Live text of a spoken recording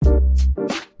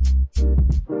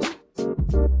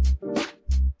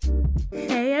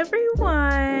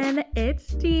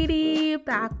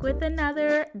back with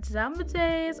another Dumb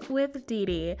Days with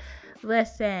Didi.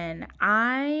 Listen,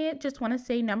 I just want to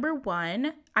say, number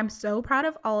one, I'm so proud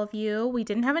of all of you. We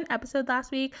didn't have an episode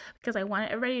last week because I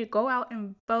wanted everybody to go out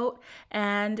and vote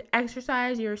and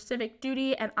exercise your civic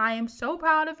duty, and I am so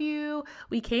proud of you.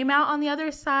 We came out on the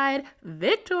other side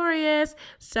victorious.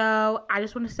 So I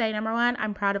just want to say, number one,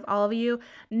 I'm proud of all of you.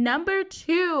 Number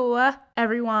two,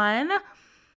 everyone,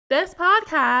 this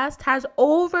podcast has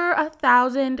over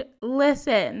 1,000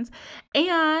 listens,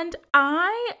 and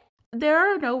there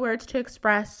are no words to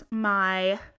express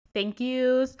my thank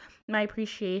yous, my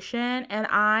appreciation, and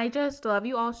I just love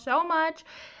you all so much,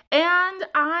 and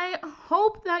I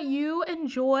hope that you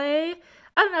enjoy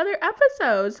another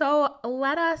episode. So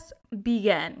let us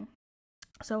begin.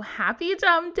 So happy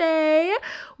dump day.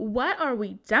 What are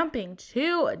we dumping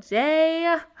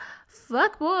today?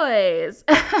 Fuck boys.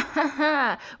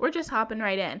 We're just hopping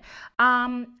right in.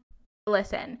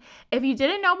 Listen, if you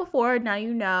didn't know before, now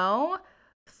you know.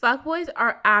 Fuckboys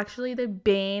are actually the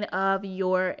bane of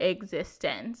your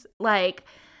existence. Like,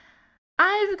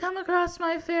 I've come across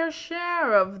my fair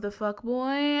share of the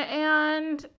fuckboy,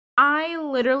 and I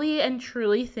literally and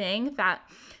truly think that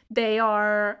they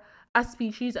are a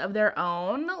species of their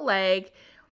own. Like,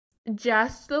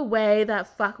 just the way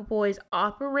that fuckboys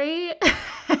operate.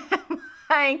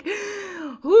 Like,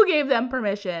 who gave them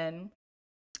permission?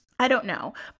 I don't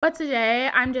know. But today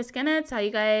I'm just gonna tell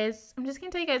you guys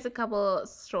a couple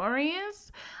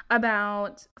stories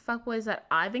about fuckboys that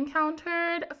I've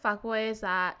encountered, fuckboys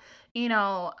that,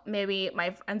 maybe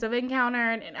my friends have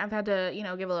encountered, and I've had to,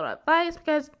 give a little advice,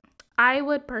 because I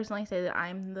would personally say that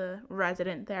I'm the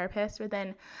resident therapist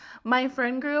within my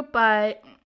friend group. But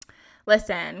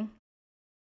listen,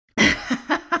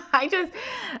 I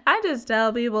just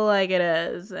tell people like it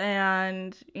is,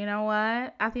 and you know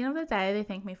what? At the end of the day, they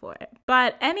thank me for it.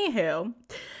 But anywho,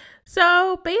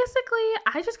 so basically,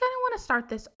 I just kind of want to start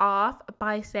this off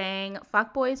by saying,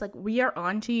 fuckboys, like, we are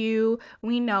on to you.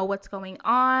 We know what's going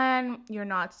on. You're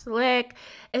not slick.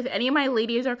 If any of my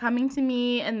ladies are coming to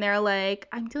me and they're like,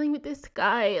 I'm dealing with this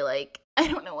guy, like, I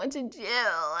don't know what to do,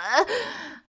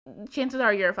 chances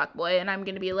are you're a fuckboy, and I'm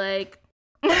gonna be like,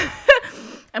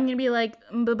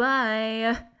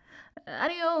 bye-bye,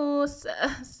 adios,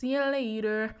 see you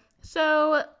later.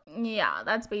 So, yeah,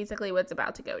 that's basically what's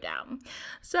about to go down.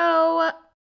 So,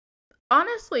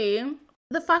 honestly,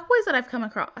 the fuckboys that I've come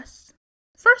across,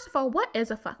 first of all, what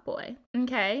is a fuckboy?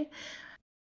 Okay?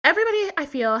 Everybody, I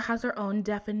feel, has their own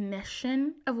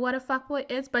definition of what a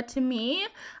fuckboy is, but to me,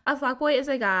 a fuckboy is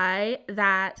a guy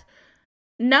that,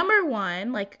 number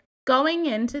one, like, going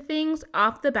into things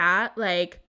off the bat,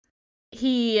 like,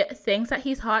 he thinks that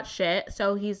he's hot shit,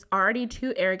 so he's already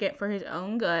too arrogant for his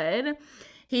own good.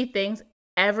 He thinks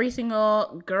every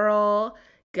single girl,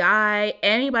 guy,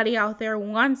 anybody out there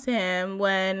wants him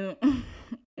when,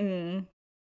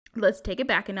 let's take it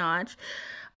back a notch.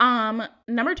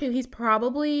 Number two, he's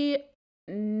probably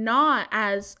not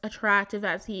as attractive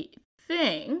as he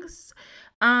thinks.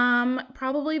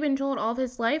 Probably been told all of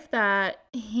his life that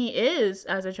he is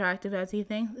as attractive as he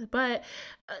thinks, but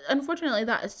unfortunately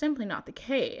that is simply not the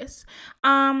case.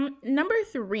 Number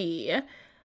three,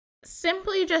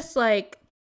 simply just like,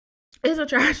 is a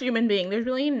trash human being. There's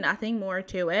really nothing more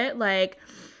to it. Like,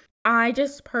 I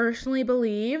just personally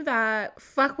believe that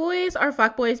fuckboys are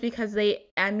fuckboys because they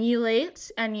emulate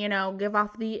and, give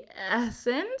off the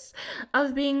essence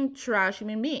of being trash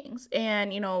human beings.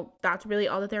 And, that's really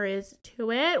all that there is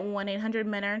to it.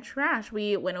 1-800-men are trash.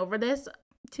 We went over this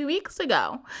 2 weeks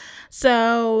ago.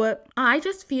 So I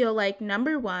just feel like,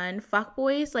 number one,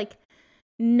 fuckboys, like,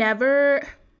 never,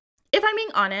 if I'm being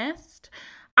honest,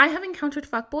 I have encountered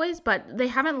fuckboys, but they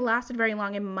haven't lasted very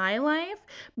long in my life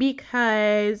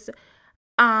because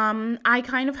I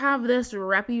kind of have this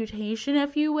reputation,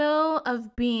 if you will,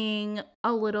 of being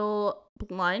a little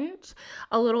blunt,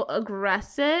 a little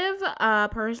aggressive.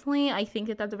 Personally, I think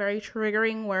that that's a very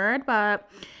triggering word, but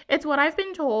it's what I've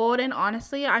been told, and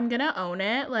honestly, I'm gonna own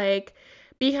it, like,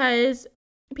 because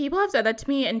people have said that to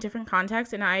me in different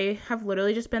contexts, and I have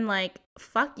literally just been like,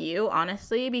 fuck you,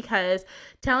 honestly, because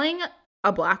telling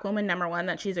a black woman, number one,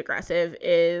 that she's aggressive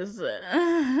is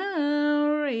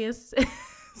racist.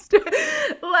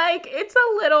 Like, it's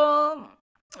a little,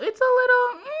 it's a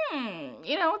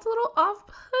little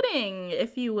off-putting,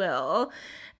 if you will,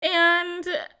 and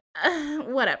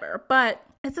whatever, but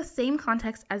it's the same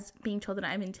context as being told that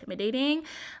I'm intimidating.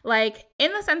 Like,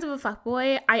 in the sense of a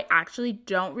fuckboy, I actually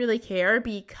don't really care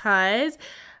because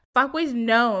fuckboys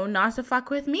know not to fuck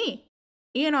with me.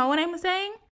 You know what I'm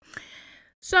saying?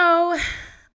 So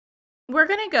we're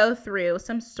going to go through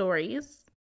some stories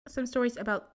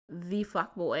about the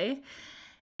fuckboy.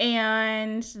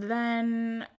 And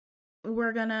then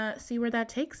we're gonna see where that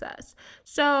takes us.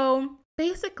 So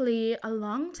basically, a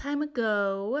long time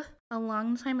ago,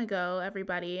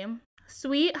 everybody,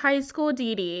 sweet high school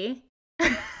Dee Dee.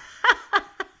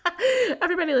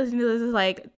 Everybody listening to this is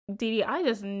like, Dee Dee, I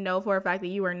just know for a fact that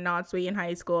you were not sweet in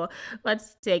high school.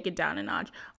 Let's take it down a notch.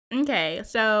 Okay,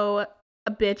 so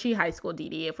a bitchy high school Dee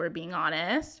Dee, if we're being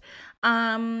honest,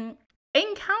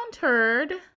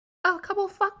 encountered a couple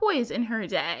fuckboys in her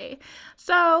day.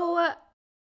 So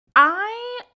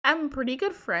I am pretty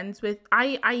good friends with,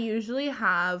 I usually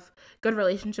have good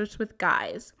relationships with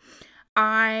guys.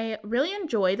 I really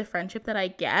enjoy the friendship that I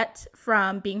get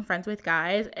from being friends with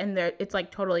guys, and it's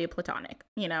like totally platonic,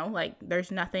 you know, like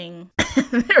there's nothing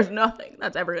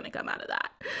that's ever going to come out of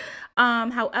that.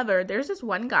 However, there's this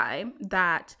one guy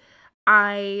that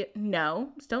I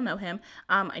still know him.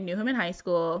 I knew him in high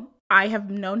school. I have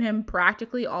known him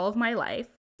practically all of my life.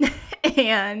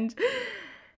 And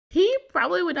he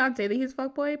probably would not say that he's a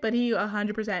fuckboy, but he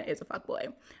 100% is a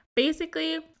fuckboy.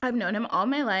 Basically, I've known him all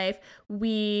my life.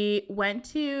 We went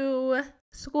to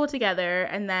school together,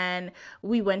 and then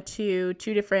we went to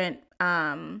two different,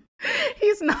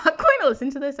 he's not going to listen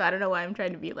to this, so I don't know why I'm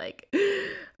trying to be like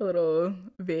a little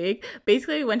vague.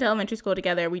 Basically, we went to elementary school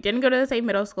together. We didn't go to the same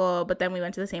middle school, but then we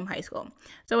went to the same high school.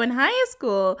 So in high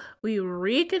school, we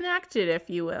reconnected, if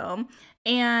you will.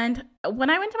 And when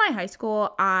I went to my high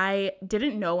school, I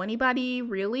didn't know anybody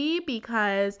really,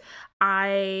 because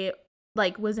I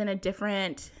was in a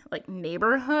different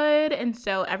neighborhood, and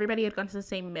so everybody had gone to the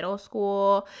same middle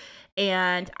school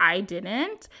and I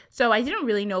didn't. So I didn't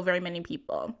really know very many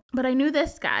people, but I knew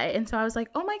this guy, and so I was like,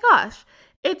 oh my gosh,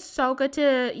 it's so good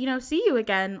to, see you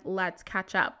again. Let's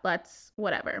catch up. Let's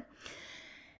whatever.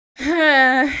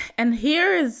 And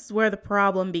here is where the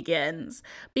problem begins,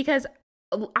 because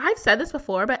I've said this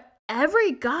before, but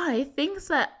every guy thinks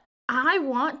that I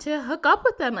want to hook up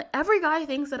with them. Like, every guy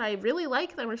thinks that I really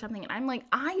like them or something, and I'm like,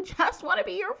 I just want to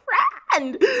be your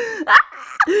friend.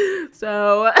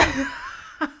 So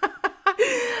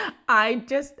I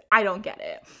don't get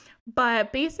it.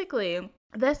 But basically,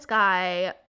 this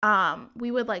guy,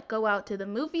 we would go out to the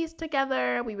movies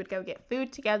together. We would go get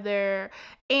food together.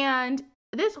 And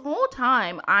this whole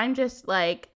time, I'm just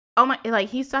like, oh my,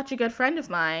 he's such a good friend of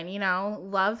mine,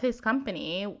 love his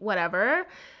company, whatever.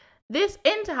 This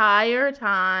entire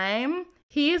time,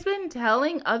 he's been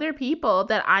telling other people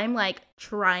that I'm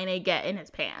trying to get in his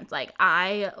pants.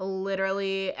 I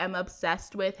literally am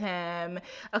obsessed with him.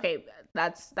 Okay,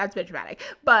 that's a bit dramatic.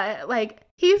 But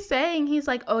he's saying, he's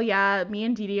like, oh yeah, me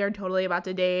and Dee Dee are totally about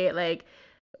to date,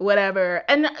 whatever.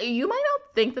 And you might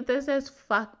not think that this is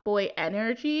fuckboy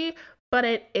energy, but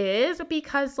it is,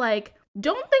 because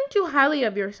don't think too highly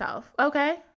of yourself,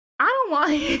 okay? I don't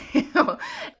want you.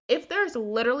 If there's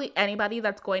literally anybody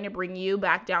that's going to bring you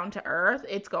back down to earth,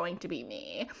 it's going to be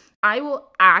me. I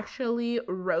will actually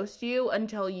roast you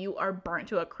until you are burnt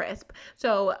to a crisp.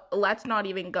 So let's not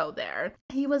even go there.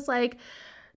 He was like,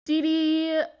 Dee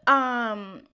Dee,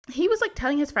 he was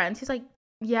telling his friends, he's like,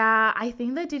 yeah, I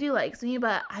think that Dee Dee likes me,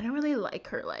 but I don't really like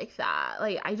her like that.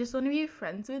 I just want to be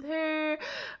friends with her,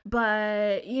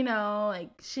 but,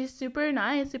 she's super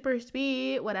nice, super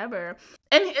sweet, whatever.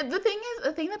 And the thing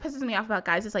that pisses me off about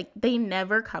guys is, they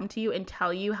never come to you and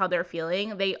tell you how they're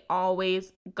feeling. They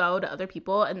always go to other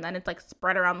people, and then it's,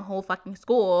 spread around the whole fucking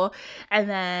school, and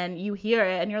then you hear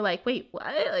it, and you're like, wait,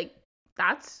 what?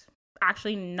 That's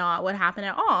actually not what happened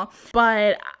at all.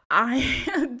 But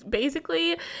I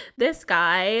basically, this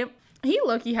guy, he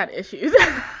low-key had issues.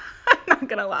 I'm not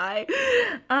gonna lie.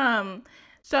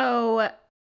 So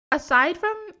aside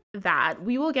from that,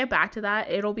 we will get back to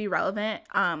that, it'll be relevant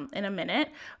in a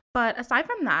minute. But aside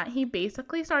from that, he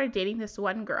basically started dating this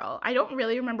one girl. I don't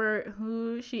really remember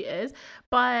who she is,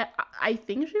 but I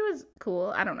think she was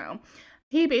cool. I don't know.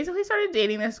 He basically started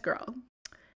dating this girl,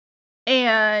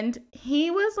 and he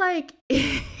was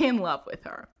in love with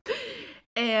her.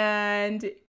 And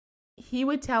he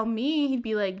would tell me, he'd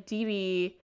be like, Dee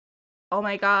Dee, oh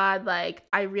my God, I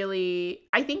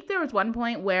think there was one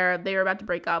point where they were about to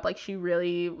break up. She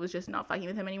really was just not fucking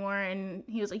with him anymore. And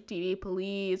he was like, Dee Dee,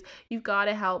 please, you've got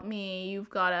to help me. You've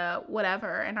got to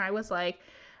whatever. And I was like,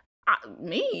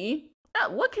 me?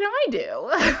 What can I do?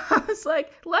 I was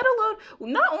like, let alone,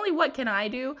 not only what can I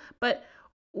do, but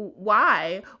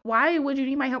why would you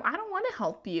need my help? I don't want to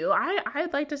help you.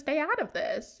 I'd like to stay out of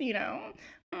this,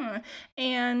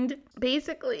 and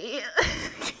basically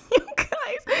you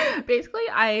guys,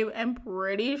 I am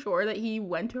pretty sure that he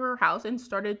went to her house and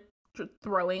started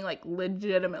throwing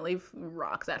legitimately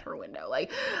rocks at her window.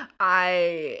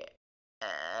 I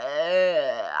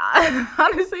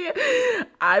honestly,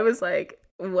 I was like,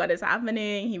 what is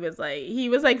happening? He was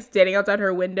like standing outside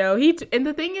her window. And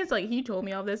the thing is, like, he told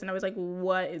me all this and I was like,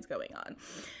 what is going on?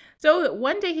 So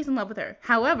one day he's in love with her.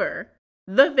 However,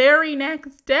 the very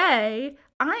next day,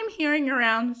 I'm hearing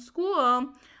around school,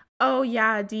 oh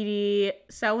yeah, Didi,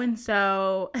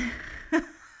 so-and-so,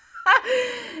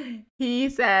 he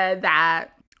said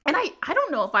that, and I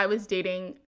don't know if I was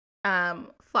dating,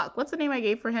 what's the name I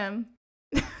gave for him?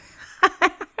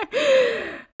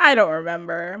 I don't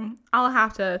remember. I'll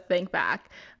have to think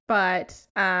back. But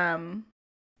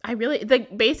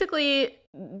basically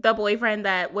the boyfriend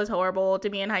that was horrible to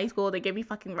me in high school, that gave me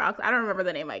fucking rocks. I don't remember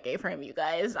the name I gave for him, you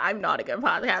guys. I'm not a good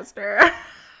podcaster.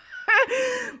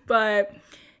 But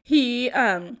he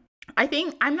I'm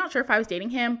not sure if I was dating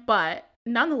him, but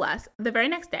nonetheless, the very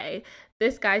next day,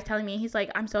 this guy's telling me, he's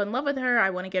like, I'm so in love with her, I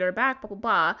want to get her back, blah blah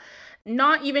blah.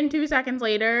 Not even 2 seconds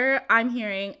later, I'm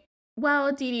hearing,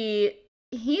 well, Didi,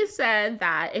 he said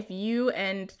that if you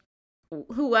and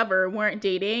whoever weren't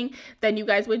dating, then you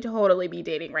guys would totally be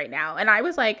dating right now. And I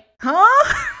was like, huh?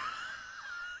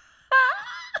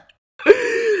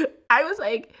 I was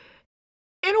like,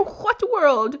 in what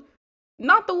world?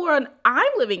 Not the one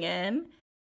I'm living in.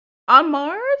 On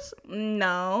Mars?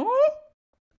 No.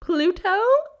 Pluto?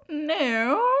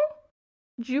 No.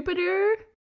 Jupiter?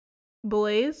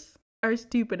 Boys are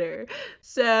stupider.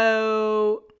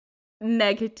 So,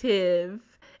 negative.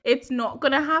 It's not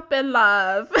gonna happen,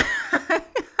 love.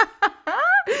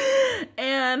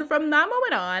 And from that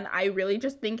moment on, I really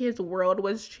just think his world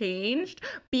was changed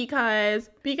because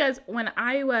when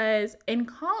I was in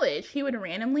college, he would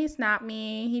randomly snap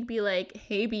me. He'd be like,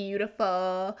 hey,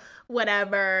 beautiful,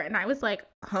 whatever. And I was like,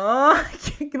 huh?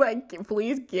 Like,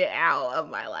 please get out of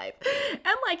my life.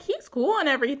 And like, he's cool and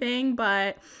everything,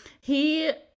 but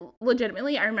he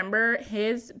legitimately, I remember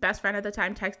his best friend at the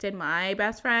time texted my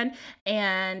best friend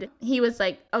and he was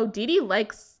like, oh, Didi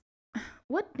likes,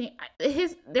 what name?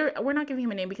 We're not giving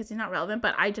him a name because he's not relevant,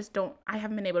 but I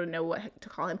haven't been able to know what to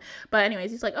call him. But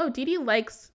anyways, he's like, oh, Didi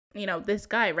likes, this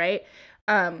guy, right?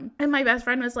 And my best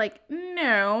friend was like,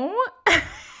 no.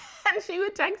 And she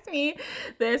would text me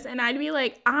this and I'd be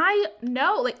like, I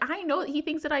know that he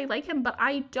thinks that I like him, but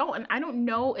I don't. And I don't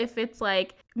know if it's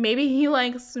like, maybe he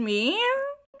likes me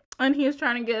and he's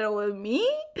trying to get it with me.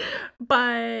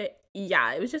 But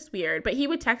yeah, it was just weird. But he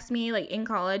would text me like in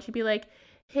college. He'd be like,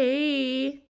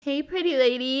 hey, pretty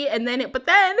lady. But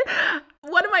then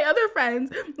one of my other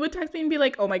friends would text me and be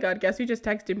like, oh my God, guess who just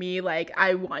texted me? Like,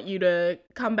 I want you to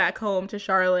come back home to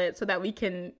Charlotte so that we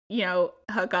can,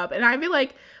 hook up. And I'd be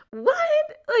like, what?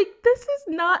 Like, this is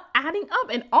not adding up.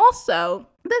 And also,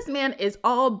 this man is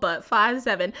all but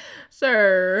 5'7".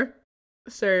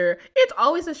 Sir, it's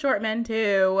always the short men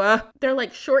too. They're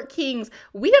like short kings.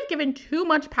 We have given too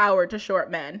much power to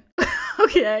short men.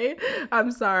 Okay,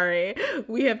 I'm sorry.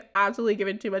 We have absolutely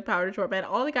given too much power to short men.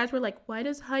 All the guys were like, why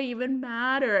does height even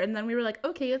matter? And then we were like,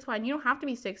 okay, it's fine. You don't have to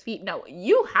be 6 feet. No,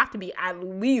 you have to be at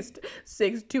least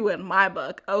 6'2" in my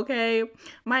book, okay?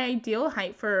 My ideal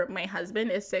height for my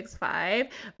husband is 6'5",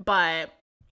 but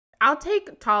I'll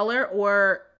take taller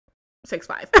or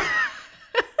 6'5".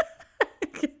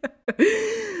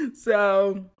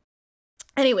 So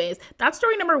anyways, that's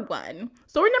story number 1.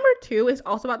 Story number 2 is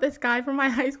also about this guy from my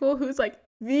high school who's like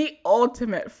the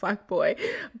ultimate fuckboy.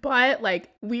 But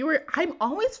like I'm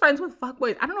always friends with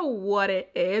fuckboys. I don't know what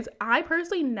it is. I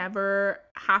personally never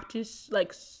have to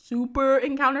like super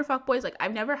encounter fuckboys. Like,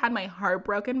 I've never had my heart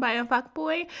broken by a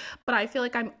fuckboy, but I feel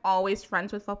like I'm always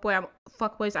friends with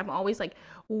fuckboys. I'm always like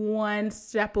one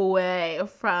step away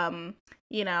from,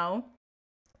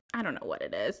 I don't know what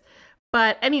it is.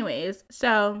 But anyways,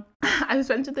 so I was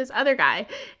friends with this other guy,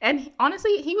 and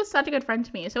honestly, he was such a good friend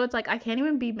to me. So it's like, I can't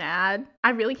even be mad. I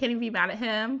really can't even be mad at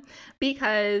him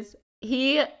because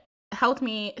he helped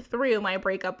me through my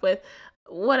breakup with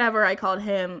whatever I called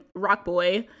him, Rock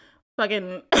Boy.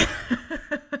 Fucking,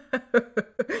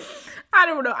 I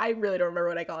don't know. I really don't remember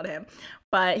what I called him.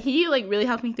 But he like really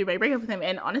helped me through my breakup with him.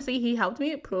 And honestly, he helped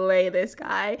me play this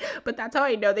guy. But that's how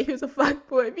I know that he was a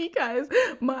fuckboy, because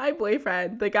my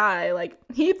boyfriend, the guy, like,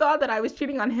 he thought that I was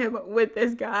cheating on him with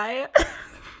this guy.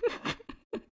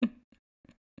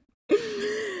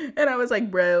 And I was like,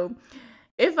 bro,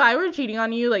 if I were cheating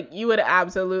on you, like, you would I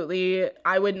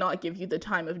would not give you the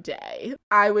time of day.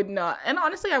 I would not. And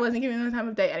honestly, I wasn't giving him the time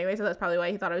of day anyway, so that's probably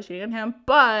why he thought I was cheating on him.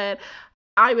 But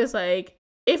I was like,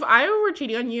 if I were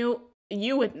cheating on you,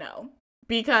 you would know,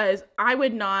 because I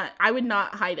would not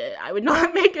hide it. I would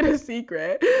not make it a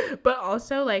secret. But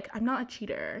also, like, I'm not a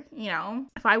cheater,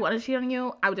 If I want to cheat on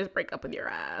you, I would just break up with your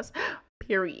ass.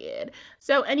 Period.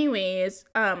 So anyways,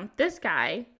 this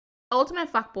guy,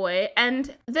 ultimate fuckboy.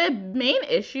 And the main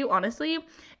issue, honestly,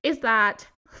 is that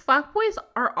fuckboys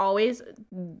are always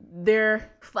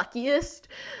their fuckiest.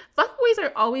 Fuckboys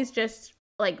are always just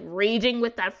like raging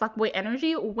with that fuckboy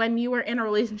energy when you are in a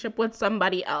relationship with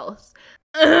somebody else.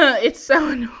 It's so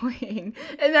annoying.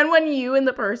 And then when you and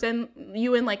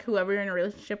like whoever you're in a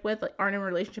relationship with like aren't in a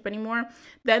relationship anymore,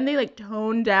 then they like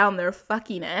tone down their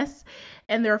fuckiness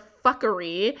and their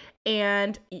fuckery,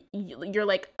 and you're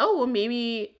like, oh, well,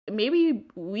 maybe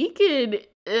we could.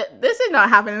 This did not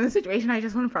happen in this situation. I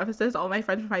just want to preface this. All my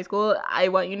friends from high school, I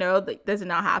want you to know that this did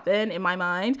not happen in my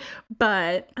mind.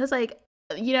 But I was like,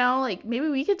 like maybe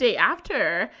we could date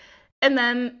after. And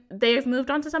then they've moved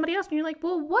on to somebody else. And you're like,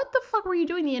 well, what the fuck were you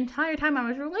doing the entire time I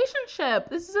was in a relationship?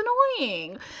 This is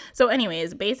annoying. So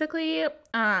anyways, basically,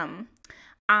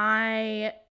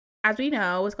 I, as we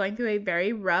know, was going through a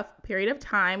very rough period of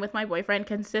time with my boyfriend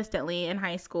consistently in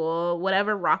high school.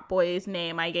 Whatever rock boy's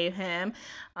name I gave him,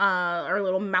 or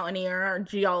little mountaineer or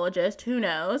geologist, who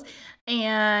knows.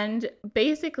 And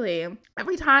basically,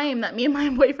 every time that me and my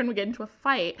boyfriend would get into a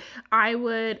fight, I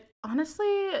would... Honestly,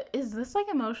 is this like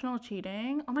emotional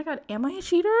cheating? Oh my god, am I a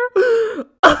cheater?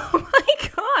 Oh my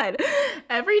god.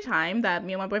 Every time that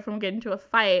me and my boyfriend would get into a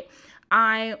fight,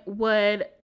 I would,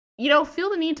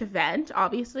 feel the need to vent,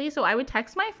 obviously. So I would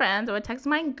text my friends, I would text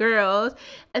my girls,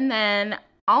 and then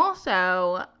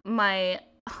also oh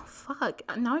fuck,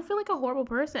 now I feel like a horrible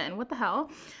person. What the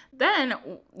hell? Then,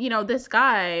 this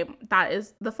guy that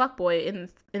is the fuckboy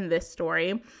in this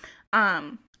story,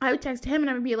 I would text him and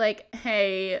I would be like,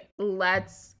 hey,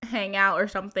 let's hang out or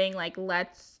something. Like,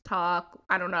 let's talk.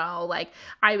 I don't know. Like,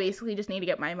 I basically just need to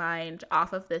get my mind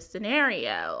off of this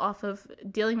scenario, off of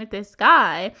dealing with this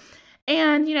guy.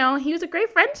 And, he was a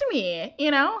great friend to me,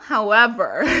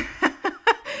 However,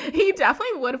 he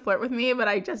definitely would flirt with me, but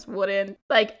I just wouldn't.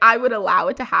 Like, I would allow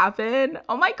it to happen.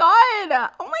 Oh my God.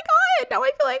 Now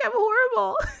I feel like I'm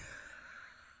horrible.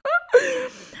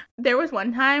 There was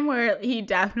one time where he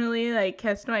definitely like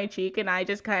kissed my cheek and I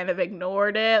just kind of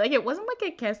ignored it. Like, it wasn't like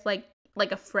a kiss like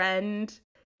a friend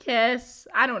kiss.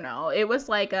 I don't know. It was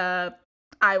like I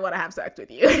want to have sex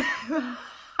with you.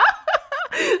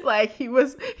 Like, he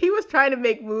was trying to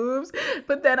make moves,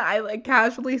 but then I like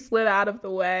casually slid out of the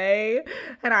way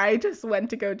and I just went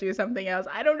to go do something else.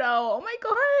 I don't know. Oh my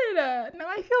God. Now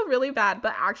I feel really bad,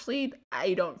 but actually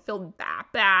I don't feel that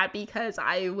bad because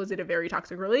I was in a very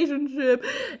toxic relationship.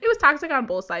 It was toxic on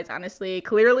both sides, honestly.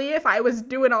 Clearly, if I was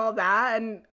doing all that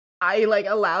and I like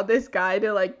allowed this guy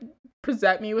to like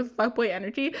present me with fuckboy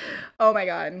energy, oh my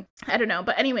God. I don't know.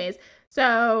 But anyways,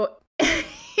 so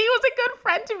he was a good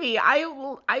friend to me. I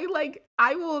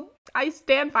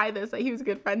stand by this, that he was a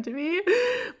good friend to me,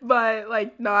 but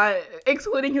like not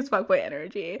excluding his fuckboy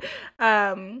energy.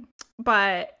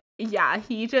 But yeah,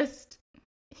 he was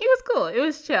cool. It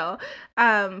was chill.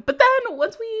 But then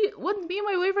once me and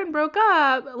my boyfriend broke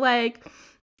up, like,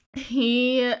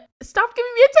 he stopped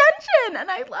giving me attention,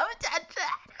 and I love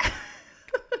attention.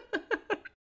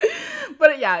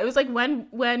 But yeah, it was like when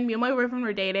me and my boyfriend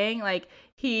were dating, like,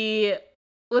 he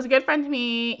was a good friend to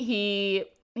me. He,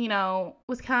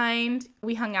 was kind.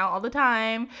 We hung out all the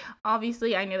time.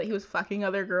 Obviously, I knew that he was fucking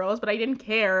other girls, but I didn't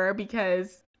care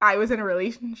because I was in a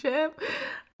relationship.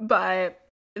 But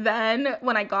then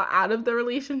when I got out of the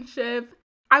relationship,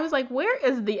 I was like, where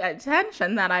is the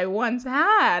attention that I once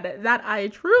had that I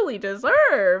truly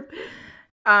deserved?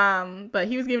 But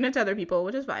he was giving it to other people,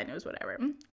 which is fine. It was whatever.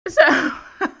 So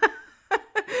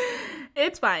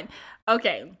it's fine.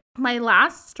 Okay. My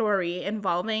last story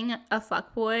involving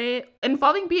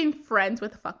being friends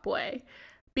with a fuckboy,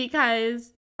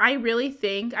 because I really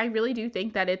do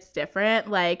think that it's different.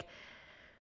 Like,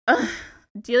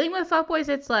 dealing with fuckboys,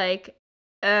 it's like,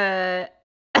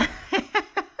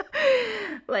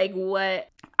 like, what?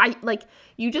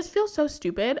 You just feel so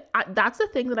stupid. That's the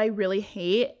thing that I really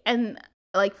hate. And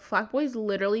like, fuckboys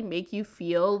literally make you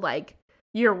feel like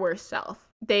your worst self.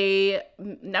 They,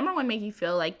 number one, make you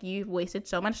feel like you've wasted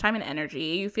so much time and energy.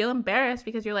 You feel embarrassed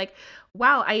because you're like,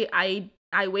 wow, I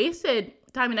wasted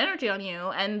time and energy on you.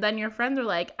 And then your friends are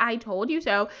like, I told you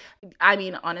so. I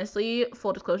mean, honestly,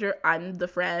 full disclosure, I'm the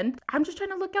friend. I'm just trying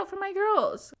to look out for my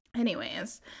girls.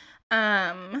 Anyways,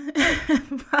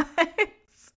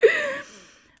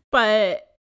 but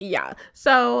yeah,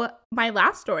 so my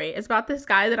last story is about this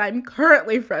guy that I'm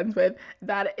currently friends with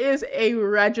that is a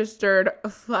registered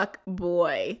fuck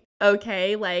boy.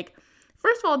 Okay, like,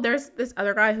 first of all, there's this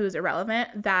other guy who's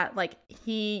irrelevant that, like,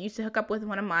 he used to hook up with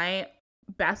one of my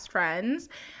best friends,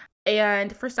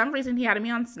 and for some reason he added me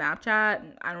on Snapchat.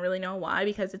 I don't really know why,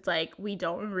 because it's like we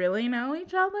don't really know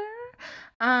each other.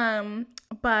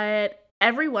 But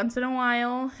every once in a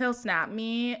while he'll snap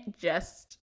me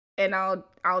and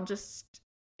I'll just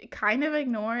kind of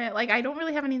ignore it. Like, I don't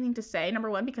really have anything to say, number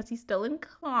one, because he's still in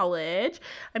college.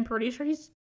 I'm pretty sure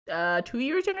he's 2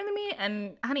 years younger than me,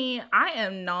 and honey, I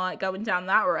am not going down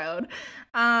that road.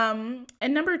 And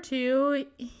number two,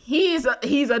 he's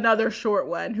another short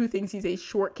one who thinks he's a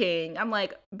short king. I'm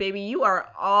like, baby, you are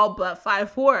all but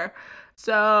 5'4",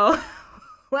 so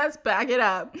let's pack it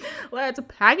up. Let's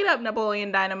pack it up,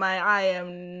 Napoleon Dynamite. I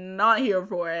am not here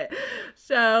for it.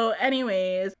 So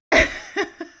anyways,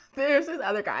 there's this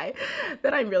other guy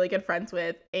that I'm really good friends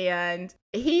with, and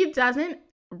he doesn't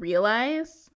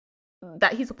realize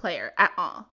that he's a player at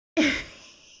all.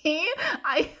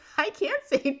 I can't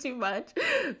say too much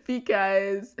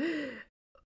because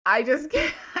I just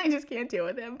can't deal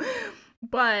with him.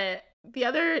 But the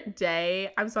other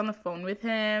day I was on the phone with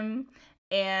him,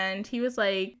 and he was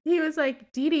like,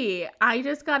 Didi, I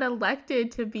just got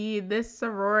elected to be this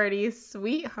sorority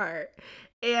sweetheart.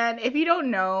 And if you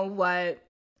don't know what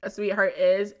a sweetheart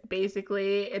is,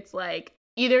 basically it's like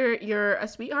either you're a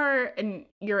sweetheart and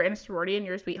you're in a sorority and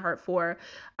you're a sweetheart for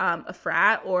a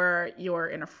frat, or you're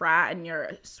in a frat and you're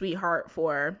a sweetheart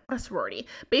for a sorority.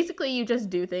 Basically, you just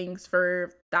do things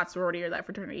for that sorority or that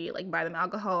fraternity, like buy them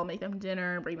alcohol, make them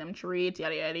dinner, bring them treats,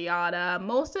 yada, yada, yada.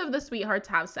 Most of the sweethearts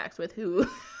have sex with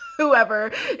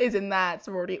whoever is in that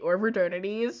sorority or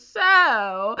fraternity.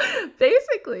 So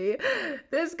basically,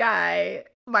 this guy,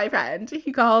 my friend,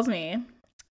 he calls me.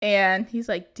 And he's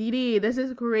like, Didi, this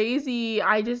is crazy.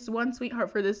 I just won sweetheart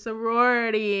for this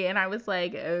sorority. And I was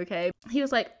like, okay. He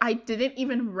was like, I didn't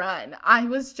even run. I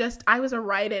was a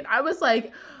write-in. I was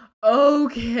like,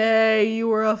 okay, you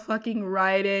were a fucking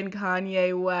write-in,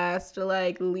 Kanye West.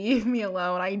 Like, leave me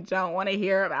alone. I don't want to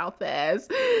hear about this.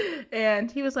 And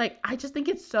he was like, I just think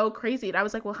it's so crazy. And I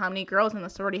was like, well, how many girls in the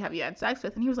sorority have you had sex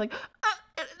with? And he was like,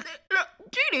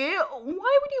 Didi,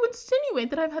 why would you insinuate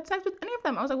that I've had sex with any of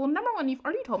them? I was like, well, number one, you've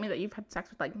already told me that you've had sex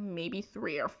with like maybe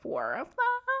 3 or 4 of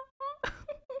them.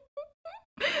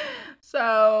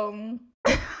 So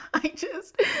I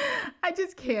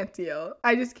just can't deal.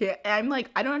 I just can't. I'm like,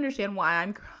 I don't understand why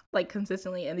I'm like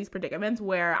consistently in these predicaments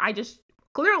where I just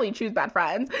clearly choose bad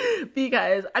friends,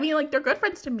 because I mean, like, they're good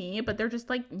friends to me, but they're just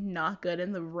like not good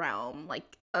in the realm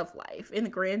like of life. In the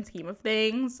grand scheme of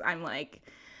things, I'm like,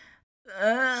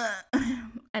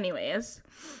 anyways,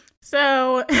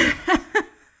 so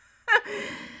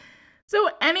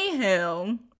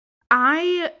anywho,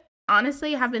 I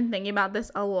honestly have been thinking about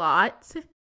this a lot,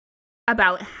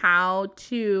 about how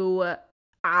to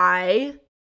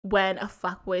when a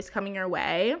fuckboy's coming your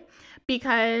way,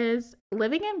 because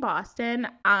living in Boston,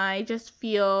 I just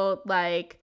feel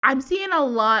like I'm seeing a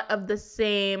lot of the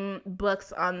same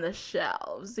books on the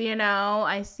shelves, you know?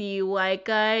 I see white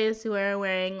guys who are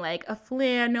wearing like a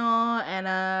flannel and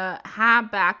a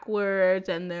hat backwards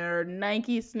and their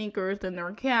Nike sneakers and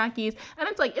their khakis. And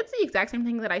it's like, it's the exact same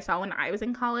thing that I saw when I was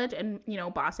in college. And, you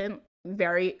know, Boston,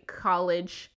 very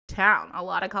college town, a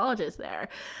lot of colleges there.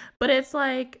 But it's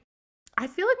like, I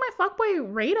feel like my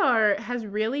fuckboy radar has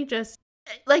really just,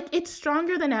 like, it's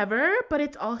stronger than ever, but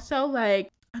it's also like,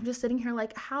 I'm just sitting here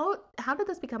like, how did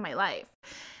this become my life?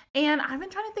 And I've been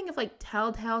trying to think of like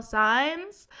telltale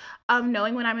signs of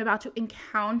knowing when I'm about to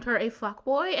encounter a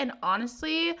fuckboy. And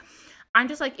honestly, I'm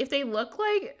just like, if they look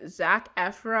like Zac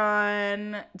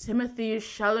Efron, Timothée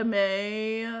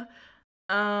Chalamet,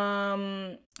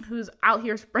 who's out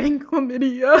here spreading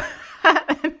chlamydia at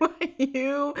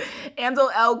NYU,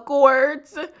 Ansel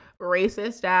Elgort,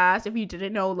 racist ass. If you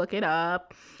didn't know, look it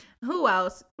up. Who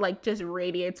else, like, just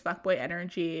radiates fuckboy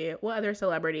energy? What other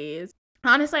celebrities?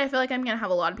 Honestly, I feel like I'm gonna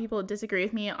have a lot of people disagree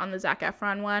with me on the Zac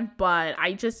Efron one, but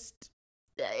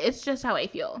it's just how I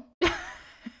feel.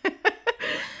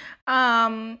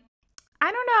 I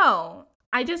don't know.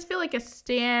 I just feel like a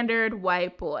standard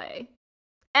white boy.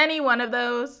 Any one of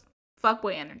those,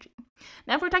 fuckboy energy.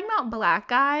 Now, if we're talking about black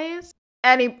guys,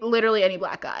 literally any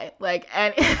black guy, like,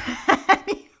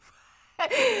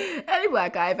 any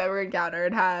black guy I've ever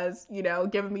encountered has, you know,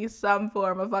 given me some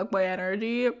form of fuckboy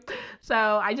energy. So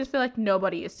I just feel like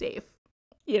nobody is safe,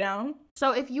 you know?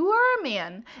 So if you are a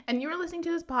man and you're listening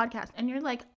to this podcast and you're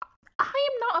like, I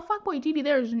am not a fuckboy, Didi,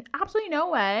 there's absolutely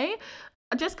no way,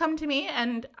 just come to me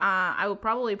and I will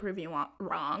probably prove you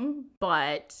wrong.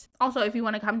 But also, if you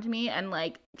want to come to me and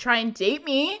like try and date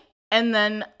me and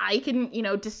then I can, you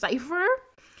know, decipher,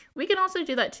 we can also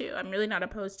do that too. I'm really not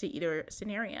opposed to either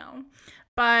scenario.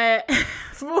 But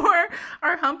for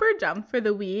our hump or dump for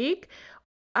the week,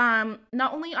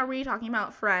 not only are we talking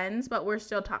about friends, but we're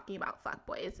still talking about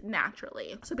fuckboys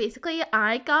naturally. So basically,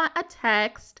 I got a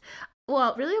text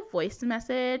well, really a voice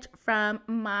message from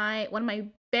one of my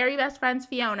very best friends,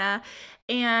 Fiona,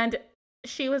 and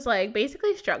she was like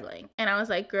basically struggling. And I was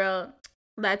like, girl,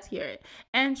 let's hear it.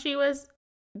 And she was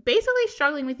basically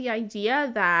struggling with the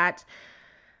idea that,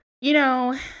 you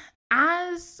know,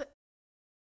 as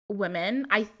women,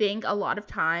 I think a lot of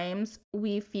times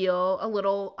we feel a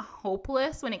little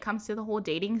hopeless when it comes to the whole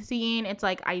dating scene. It's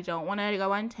like, I don't want to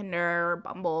go on Tinder or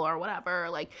Bumble or whatever.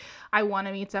 Like, I want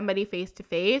to meet somebody face to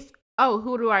face. Oh,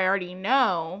 who do I already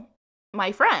know?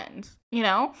 My friend, you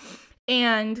know?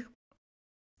 And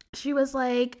she was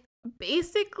like,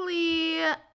 basically,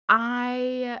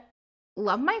 I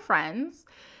love my friends,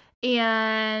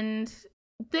 and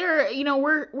they're,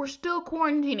 we're still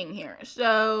quarantining here.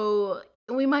 So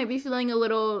we might be feeling a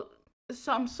little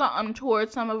something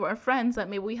towards some of our friends that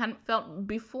maybe we hadn't felt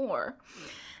before.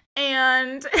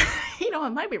 And,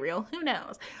 it might be real. Who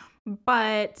knows?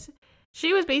 But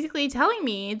she was basically telling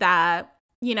me that,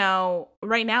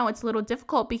 right now it's a little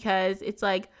difficult because it's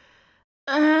like,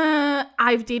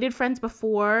 I've dated friends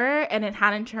before and it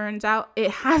hasn't turned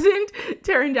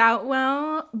out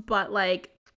well, but like,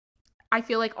 I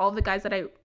feel like all the guys that I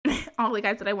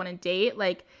want to date,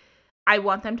 like, I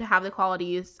want them to have the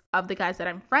qualities of the guys that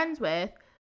I'm friends with.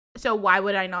 So why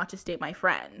would I not just date my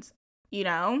friends?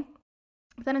 But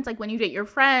then it's like, when you date your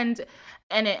friend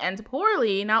and it ends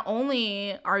poorly, not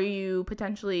only are you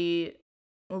potentially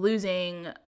losing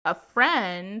a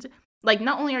friend, like,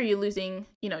 not only are you losing,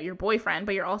 your boyfriend,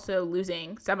 but you're also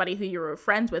losing somebody who you were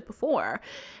friends with before.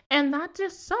 And that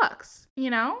just sucks,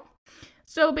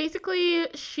 So basically,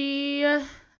 she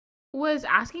was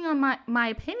asking on my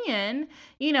opinion,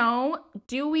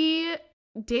 do we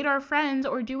date our friends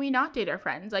or do we not date our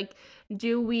friends? Like,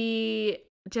 do we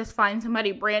just find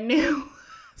somebody brand new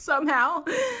somehow?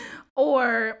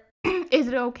 Or is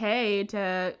it okay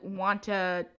to want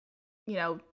to,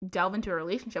 delve into a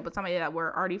relationship with somebody that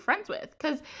we're already friends with?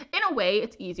 Because in a way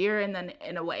it's easier, and then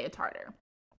in a way it's harder.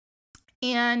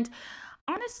 And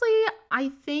honestly,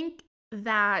 I think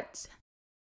that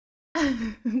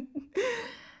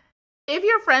if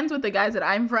you're friends with the guys that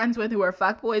I'm friends with who are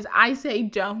fuckboys, I say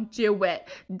don't do it.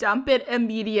 Dump it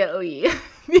immediately.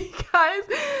 Because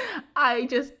I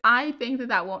think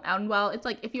that won't end well. It's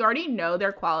like, if you already know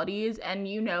their qualities and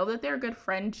you know that they're a good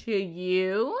friend to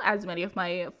you, as many of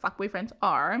my fuckboy friends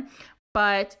are,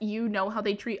 but you know how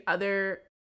they treat other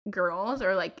girls,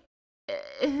 or like,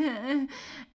 and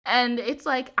it's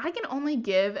like, I can only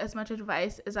give as much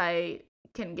advice as I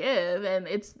can give, and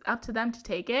it's up to them to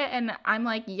take it. And I'm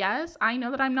like, yes, I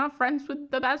know that I'm not friends with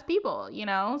the best people.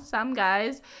 Some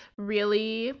guys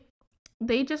really,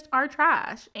 they just are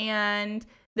trash, and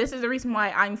this is the reason why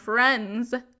I'm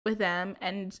friends with them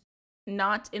and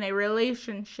not in a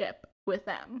relationship with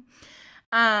them.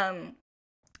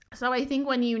 So I think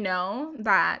when you know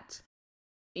that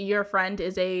your friend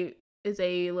is a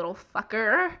little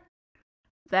fucker,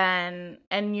 then,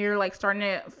 and you're like starting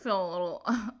to feel a little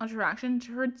attraction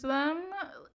towards them,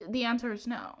 the answer is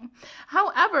no.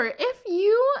 However, if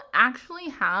you actually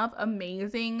have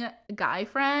amazing guy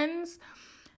friends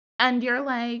and you're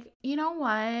like, you know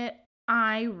what,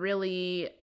 I really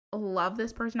love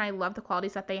this person, I love the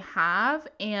qualities that they have,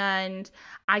 and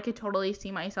I could totally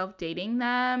see myself dating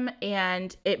them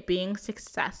and it being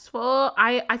successful.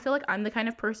 I feel like I'm the kind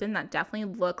of person that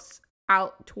definitely looks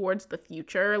out towards the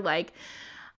future. Like,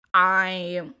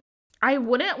 I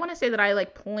wouldn't want to say that I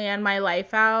like plan my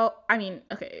life out. I mean,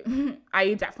 okay,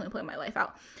 I definitely plan my life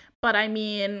out. But I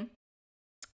mean,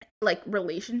 like,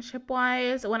 relationship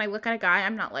wise, when I look at a guy,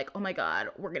 I'm not like, oh my God,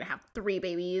 we're going to have 3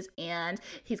 babies and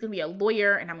he's going to be a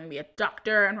lawyer and I'm going to be a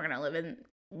doctor and we're going to live in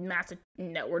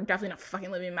no, we're definitely not fucking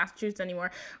living in Massachusetts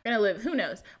anymore. We're going to live, who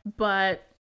knows? But,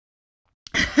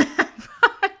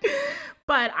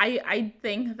 but I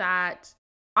think that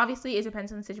obviously it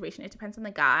depends on the situation. It depends on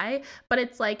the guy, but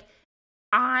it's like,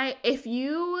 if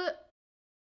you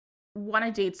want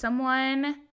to date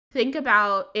someone, think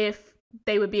about if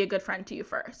they would be a good friend to you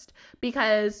first.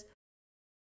 Because,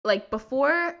 like,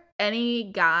 before any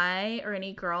guy or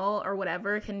any girl or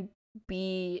whatever can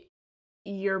be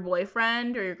your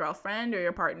boyfriend or your girlfriend or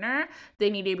your partner, they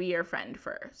need to be your friend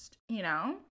first,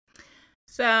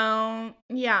 So,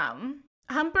 yeah.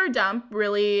 Hump or dump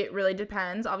really, really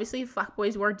depends. Obviously,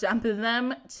 fuckboys, we're dumping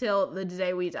them till the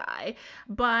day we die.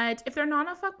 But if they're not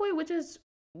a fuckboy, which is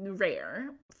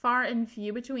rare, far and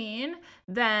few between,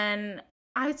 then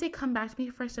I would say come back to me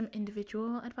for some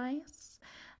individual advice.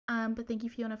 But thank you,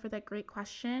 Fiona, for that great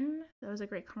question. That was a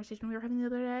great conversation we were having the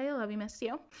other day. I love you, miss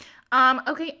you.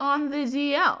 Okay, on the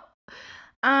DL.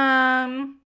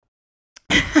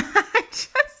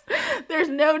 There's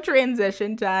no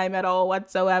transition time at all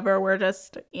whatsoever. We're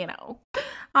just,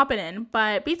 hopping in.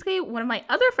 But basically, one of my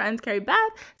other friends, Carrie Beth,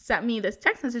 sent me this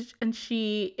text message, and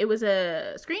it was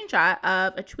a screenshot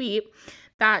of a tweet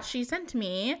that she sent to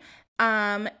me.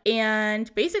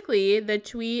 And basically, the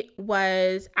tweet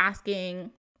was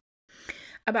asking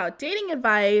about dating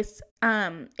advice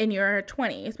in your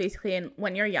 20s, basically,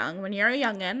 when you're young, when you're a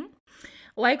youngin',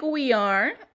 like we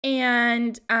are.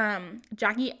 And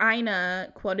Jackie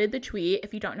Aina quoted the tweet.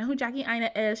 If you don't know who Jackie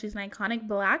Aina is, she's an iconic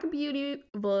Black beauty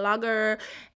vlogger,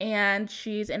 and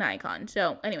she's an icon.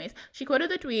 So anyways, she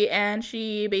quoted the tweet, and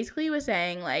she basically was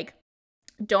saying, like,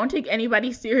 don't take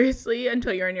anybody seriously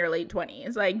until you're in your late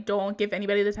 20s. Like, don't give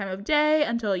anybody the time of day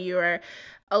until you're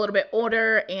a little bit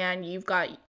older and you've got,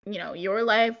 your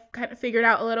life kind of figured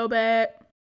out a little bit.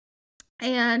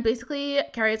 And basically,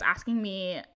 Carrie is asking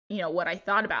me, what I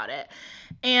thought about it.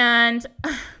 And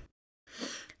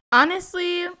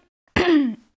honestly,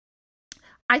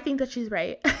 I think that she's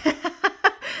right.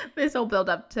 This will build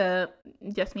up to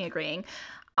just me agreeing.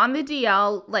 On the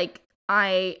DL, like,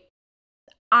 I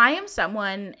am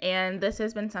someone, and this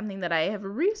has been something that I have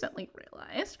recently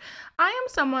realized, I am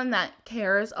someone that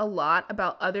cares a lot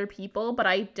about other people, but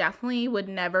I definitely would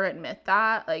never admit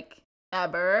that, like,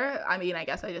 ever. I mean, I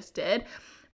guess I just did,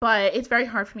 but it's very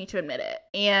hard for me to admit it.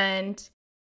 And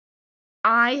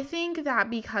I think that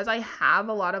because I have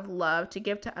a lot of love to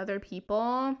give to other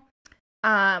people,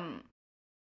 I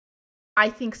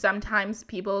think sometimes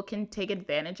people can take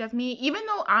advantage of me, even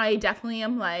though I definitely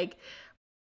am like,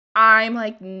 I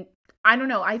don't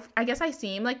know. I guess I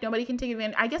seem like nobody can take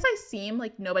advantage. I guess I seem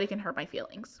like nobody can hurt my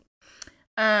feelings.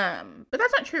 But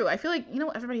that's not true. I feel like,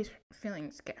 everybody's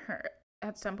feelings get hurt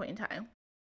at some point in time.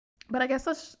 But I guess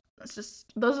that's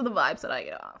just, those are the vibes that I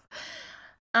get off.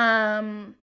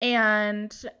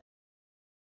 And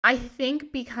I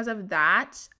think because of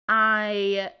that,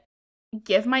 I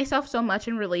give myself so much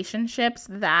in relationships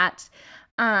that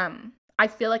I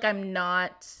feel like I'm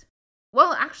not,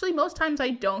 well, actually, most times I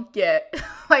don't get,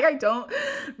 like, I don't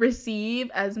receive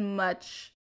as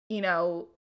much,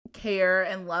 care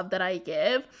and love that I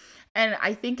give. And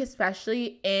I think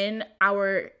especially in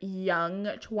our young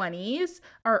 20s,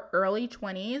 our early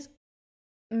 20s,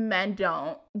 men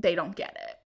don't get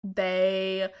it.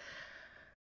 They,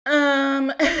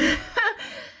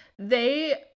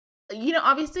 they,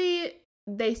 obviously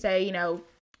they say,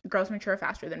 girls mature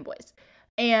faster than boys.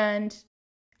 And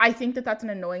I think that that's an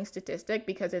annoying statistic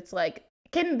because it's like,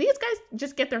 can these guys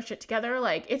just get their shit together?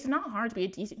 Like, it's not hard to be a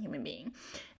decent human being.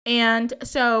 And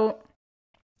so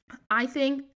I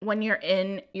think when you're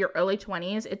in your early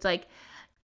 20s, it's like,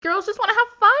 girls just want to have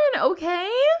fun,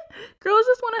 okay? Girls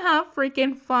just want to have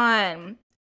freaking fun.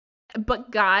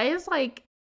 But guys, like,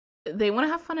 they want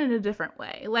to have fun in a different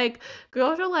way. Like,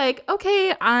 girls are like,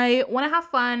 okay, I want to have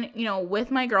fun,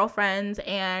 with my girlfriends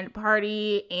and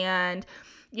party, and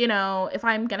if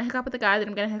I'm gonna hook up with a guy, then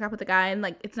I'm gonna hook up with a guy, and,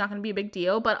 like, it's not gonna be a big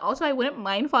deal. But also, I wouldn't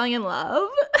mind falling in love.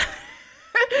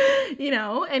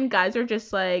 And guys are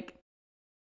just like,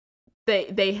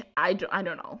 I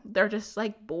don't know. They're just,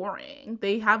 like, boring.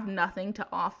 They have nothing to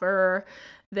offer.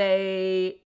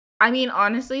 I mean,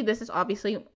 honestly, this is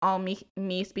obviously all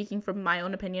me speaking from my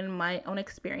own opinion and my own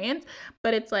experience,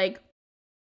 but it's like,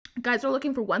 guys are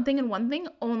looking for one thing and one thing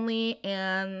only,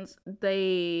 and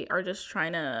they are just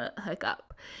trying to hook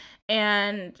up.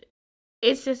 And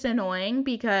it's just annoying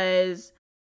because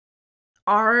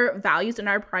our values and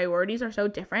our priorities are so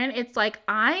different. It's like,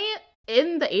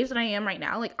 in the age that I am right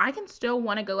now, like, I can still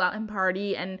want to go out and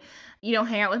party and,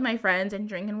 hang out with my friends and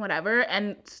drink and whatever,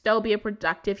 and still be a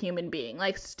productive human being,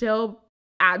 like, still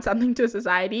add something to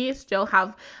society, still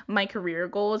have my career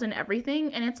goals and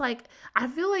everything. And it's like, I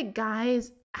feel like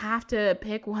guys have to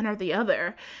pick one or the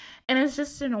other, and it's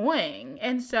just annoying.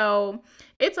 And so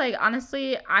it's like,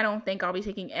 honestly, I don't think I'll be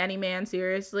taking any man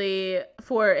seriously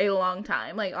for a long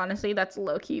time. Like, honestly, that's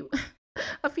low-key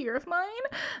a fear of mine,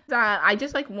 that I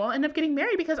just, like, won't end up getting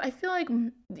married, because I feel like,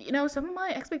 some of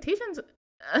my expectations,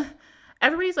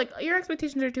 everybody's like, your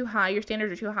expectations are too high, your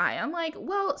standards are too high. I'm like,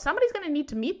 well, somebody's gonna need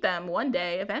to meet them one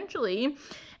day eventually,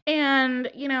 and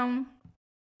who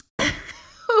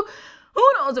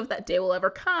knows if that day will ever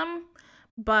come.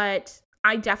 But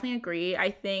I definitely agree.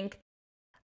 I think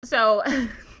so.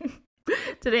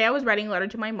 Today I was writing a letter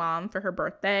to my mom for her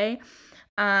birthday,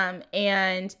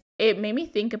 and it made me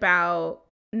think about,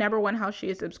 number one, how she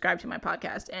is subscribed to my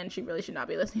podcast, and she really should not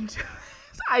be listening to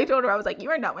this. I told her, I was like, you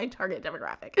are not my target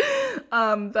demographic.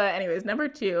 But anyways, number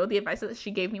two, the advice that she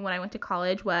gave me when I went to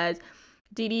college was,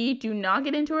 Didi, do not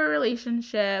get into a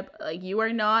relationship. Like, you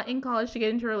are not in college to get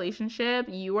into a relationship.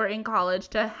 You are in college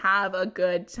to have a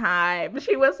good time.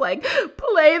 She was like,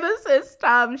 play the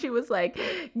system. She was like,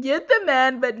 get the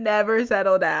man, but never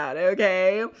settle down,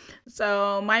 okay?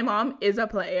 So my mom is a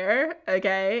player,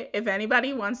 okay? If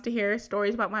anybody wants to hear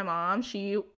stories about my mom,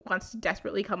 she wants to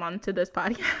desperately come on to this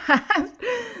podcast.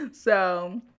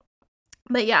 So,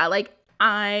 but yeah, like,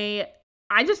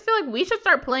 I just feel like we should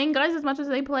start playing guys as much as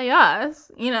they play us,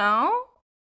 you know?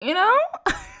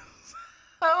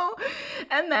 So,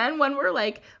 and then when we're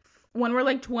like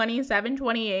 27,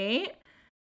 28,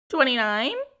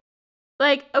 29,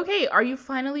 like, okay, are you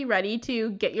finally ready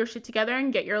to get your shit together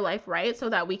and get your life right so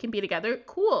that we can be together?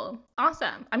 Cool.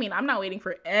 Awesome. I mean, I'm not waiting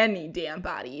for any damn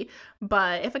body,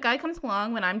 but if a guy comes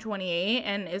along when I'm 28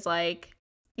 and is like,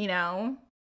 you know,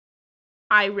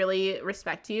 I really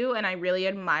respect you and I really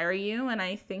admire you and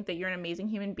I think that you're an amazing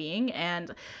human being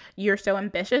and you're so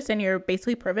ambitious and you're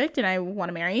basically perfect and I want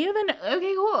to marry you, then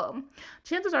okay, cool.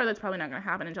 Chances are that's probably not going to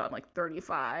happen until I'm like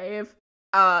 35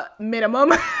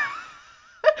 minimum.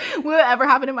 Will it ever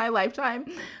happen in my lifetime?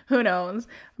 Who knows?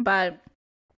 But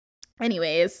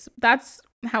anyways, that's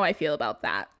how I feel about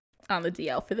that on the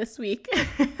DL for this week.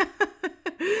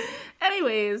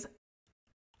 Anyways,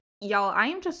 y'all, I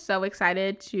am just so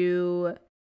excited to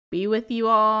be with you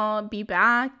all, be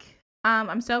back.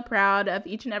 I'm so proud of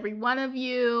each and every one of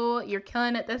you. You're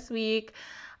killing it this week.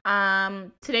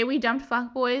 Today we dumped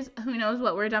fuckboys. Who knows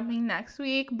what we're dumping next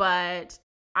week, but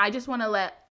I just want to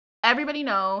let everybody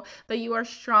know that you are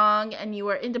strong and you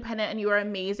are independent and you are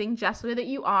amazing just the way that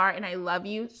you are, and I love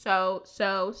you so,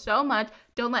 so, so much.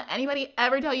 Don't let anybody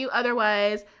ever tell you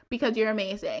otherwise because you're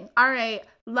amazing. All right.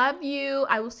 Love you.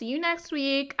 I will see you next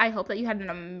week. I hope that you had an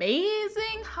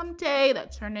amazing hump day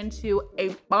that turned into a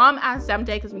bomb-ass dump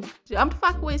day because we dumped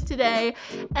fuckboys today.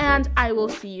 And I will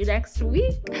see you next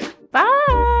week.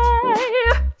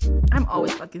 Bye. I'm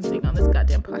always fucking singing on this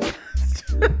goddamn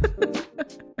podcast.